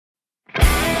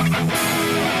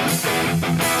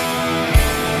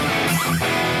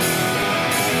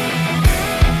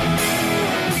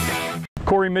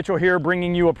Kory Mitchell here,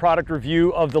 bringing you a product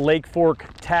review of the Lake Fork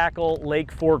Tackle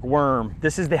Lake Fork Worm.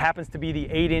 This happens to be the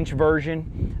 8-inch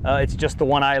version. It's just the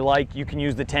one I like. You can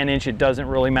use the 10-inch, it doesn't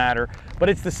really matter. But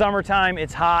it's the summertime,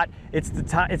 it's hot, it's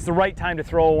the right time to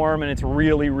throw a worm, and it's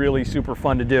really, really super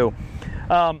fun to do.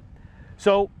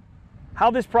 So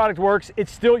how this product works,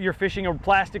 it's still, you're fishing a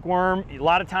plastic worm. A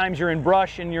lot of times you're in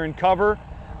brush and you're in cover.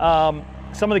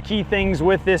 Some of the key things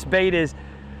with this bait is,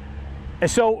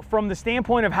 so from the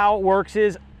standpoint of how it works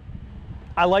is,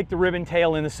 I like the ribbon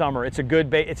tail in the summer. It's a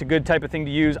good bait, it's a good type of thing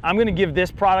to use. I'm gonna give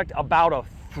this product about a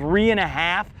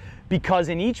 3.5, because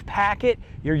in each packet,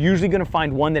 you're usually gonna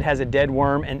find one that has a dead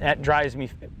worm, and that drives me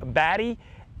batty,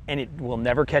 and it will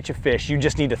never catch a fish. You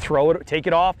just need to throw it, take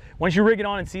it off. Once you rig it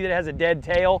on and see that it has a dead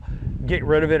tail, get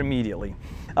rid of it immediately.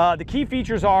 The key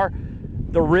features are,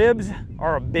 the ribs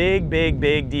are a big, big,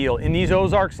 big deal. In these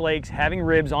Ozarks lakes, having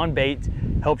ribs on bait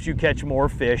helps you catch more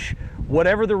fish.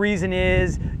 Whatever the reason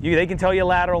is, they can tell you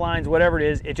lateral lines, whatever it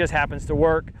is, it just happens to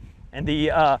work. And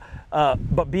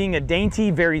but being a dainty,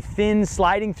 very thin,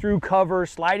 sliding through cover,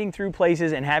 sliding through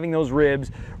places, and having those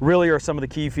ribs really are some of the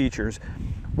key features.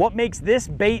 What makes this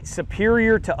bait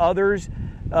superior to others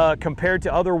compared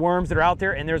to other worms that are out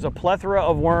there, and there's a plethora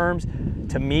of worms,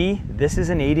 to me, this is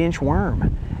an 8-inch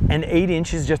worm. And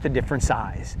 8-inch is just a different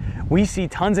size. We see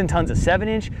tons and tons of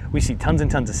 7-inch, we see tons and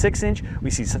tons of 6-inch, we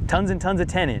see tons and tons of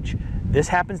 10-inch. This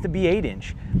happens to be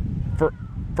 8-inch.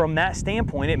 From that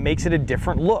standpoint, it makes it a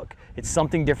different look. It's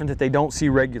something different that they don't see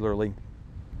regularly.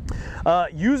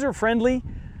 User-friendly.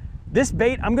 This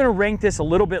bait, I'm gonna rank this a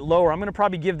little bit lower. I'm gonna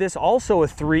probably give this also a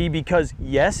 3, because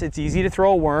yes, it's easy to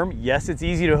throw a worm. Yes, it's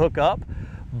easy to hook up,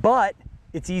 but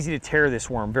it's easy to tear this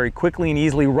worm very quickly and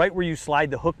easily right where you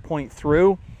slide the hook point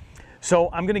through. So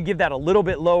I'm gonna give that a little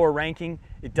bit lower ranking.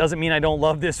 It doesn't mean I don't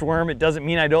love this worm. It doesn't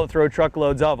mean I don't throw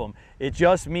truckloads of them. It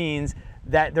just means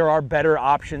that there are better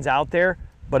options out there.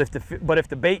 But if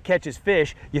the bait catches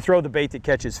fish, you throw the bait that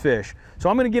catches fish. So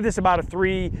I'm gonna give this about a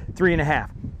 3,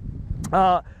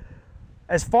 3.5.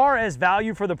 As far as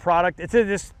value for the product,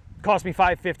 this cost me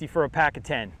 $5.50 for a pack of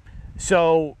 10.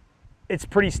 So it's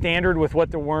pretty standard with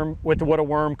what a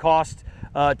worm costs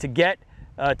to get,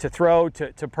 to throw,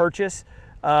 to purchase.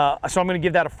 So I'm gonna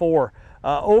give that a 4.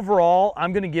 Overall,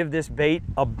 I'm gonna give this bait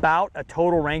about a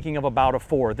total ranking of about a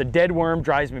 4. The dead worm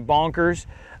drives me bonkers.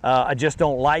 I just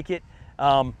don't like it.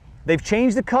 They've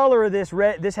changed the color of this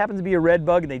red. This happens to be a red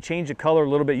bug, and they changed the color a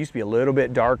little bit. It used to be a little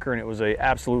bit darker, and it was a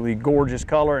absolutely gorgeous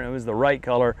color, and it was the right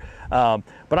color. But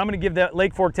I'm gonna give that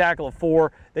Lake Fork Tackle a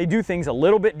 4. They do things a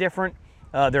little bit different.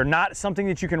 They're not something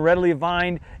that you can readily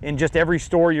find in just every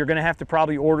store. You're gonna have to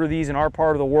probably order these in our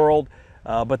part of the world.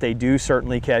 But they do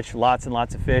certainly catch lots and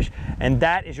lots of fish. And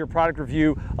that is your product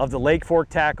review of the Lake Fork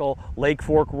Tackle Lake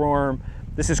Fork Worm.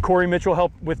 This is Kory Mitchell,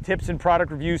 with tips and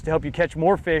product reviews to help you catch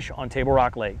more fish on Table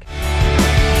Rock Lake.